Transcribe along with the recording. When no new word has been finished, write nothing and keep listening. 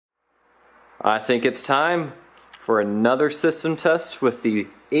I think it's time for another system test with the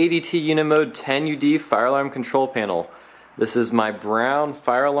ADT Unimode 10UD fire alarm control panel. This is my brown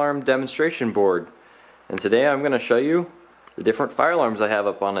fire alarm demonstration board, and today I'm going to show you the different fire alarms I have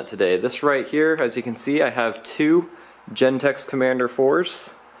up on it today. This right here, as you can see, I have two Gentex Commander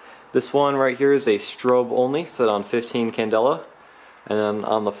 4s. This one right here is a strobe only, set on 15 candela, and then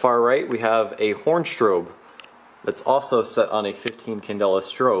on the far right we have a horn strobe that's also set on a 15 candela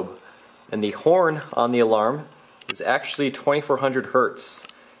strobe. And the horn on the alarm is actually 2400 Hertz,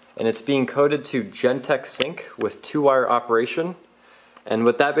 and it's being coded to Gentex sync with 2-wire operation. And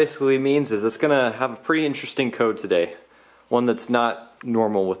what that basically means is it's going to have a pretty interesting code today, one that's not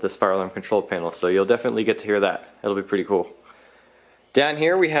normal with this fire alarm control panel, so you'll definitely get to hear that. It'll be pretty cool. Down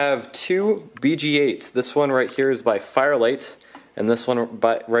here we have two BG8s. This one right here is by Fire-Lite, and this one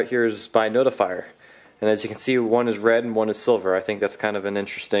right here is by Notifier. And as you can see, one is red and one is silver. I think that's kind of an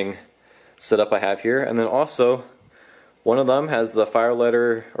interesting setup I have here. And then also, one of them has the fire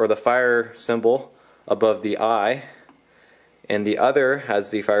letter, or the fire symbol, above the I, and the other has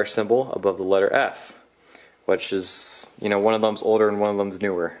the fire symbol above the letter F, which is, one of them's older and one of them's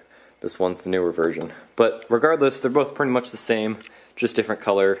newer. This one's the newer version. But regardless, they're both pretty much the same, just different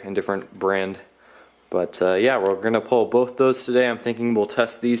color and different brand. But yeah, we're going to pull both those today. I'm thinking we'll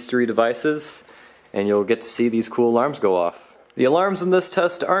test these three devices, and you'll get to see these cool alarms go off. The alarms in this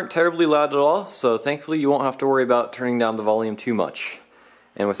test aren't terribly loud at all, so thankfully you won't have to worry about turning down the volume too much.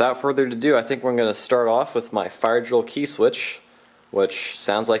 And without further ado, I think we're going to start off with my fire drill key switch, which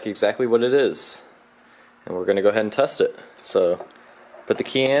sounds like exactly what it is. And we're going to go ahead and test it. So put the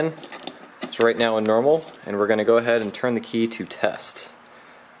key in. It's right now in normal, and we're going to go ahead and turn the key to test.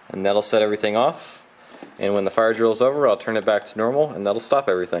 And that'll set everything off. And when the fire drill is over, I'll turn it back to normal, and that'll stop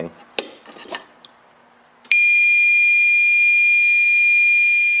everything.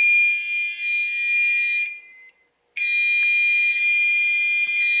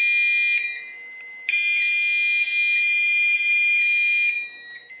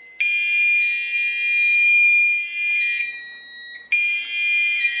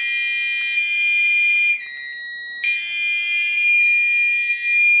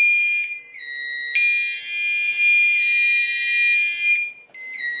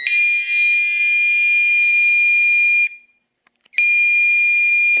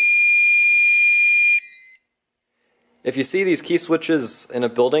 If you see these key switches in a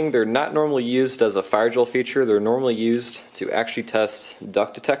building, they're not normally used as a fire drill feature. They're normally used to actually test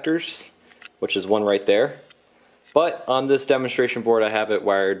duct detectors, which is one right there. But on this demonstration board I have it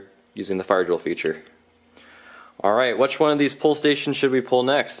wired using the fire drill feature. Alright, which one of these pull stations should we pull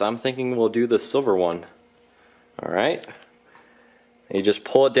next? I'm thinking we'll do the silver one. Alright. And you just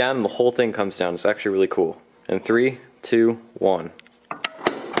pull it down and the whole thing comes down. It's actually really cool. In 3, 2, 1.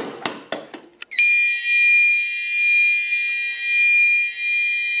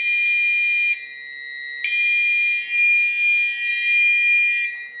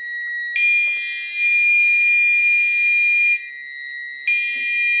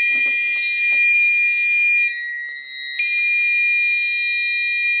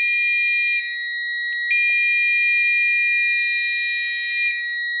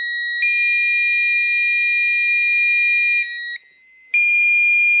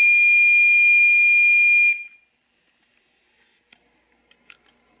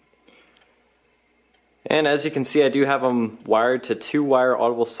 And as you can see, I do have them wired to 2-wire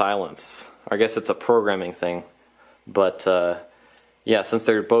audible silence. I guess it's a programming thing. But yeah, since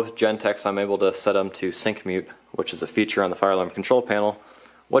they're both Gentex, I'm able to set them to sync mute, which is a feature on the fire alarm control panel,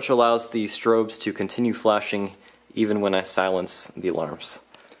 which allows the strobes to continue flashing even when I silence the alarms.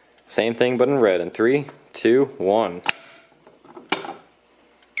 Same thing but in red. In 3, 2, 1.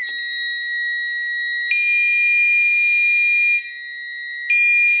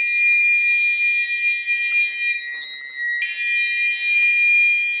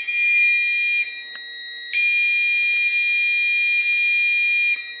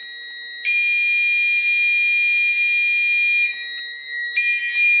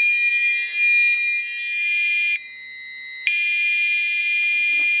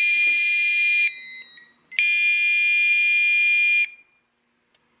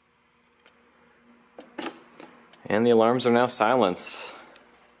 And the alarms are now silenced.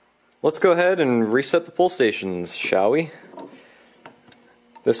 Let's go ahead and reset the pull stations, shall we?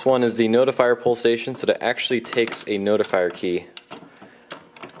 This one is the Notifier pull station, so it actually takes a Notifier key.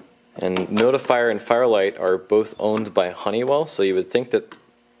 And Notifier and Fire-Lite are both owned by Honeywell, so you would think that,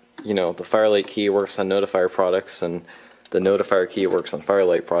 the Fire-Lite key works on Notifier products and the Notifier key works on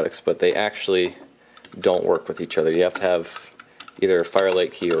Fire-Lite products, but they actually don't work with each other. You have to have either a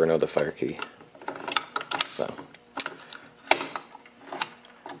Fire-Lite key or a Notifier key. So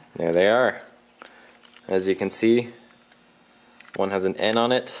there they are. As you can see, one has an N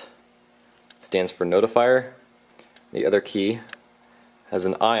on it, stands for Notifier. The other key has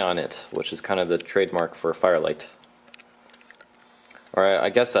an I on it, which is kind of the trademark for a Fire-Lite. Or I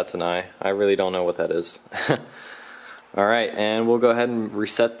guess that's an I. I really don't know what that is. Alright, and we'll go ahead and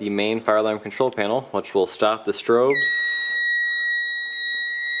reset the main fire alarm control panel, which will stop the strobes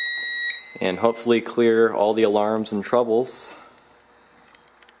and hopefully clear all the alarms and troubles,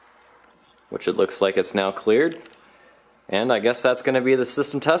 which it looks like it's now cleared. And I guess that's going to be the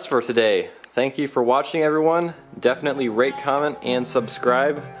system test for today. Thank you for watching, everyone. Definitely rate, comment, and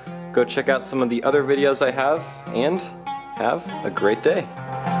subscribe. Go check out some of the other videos I have, and have a great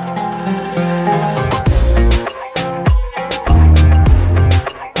day.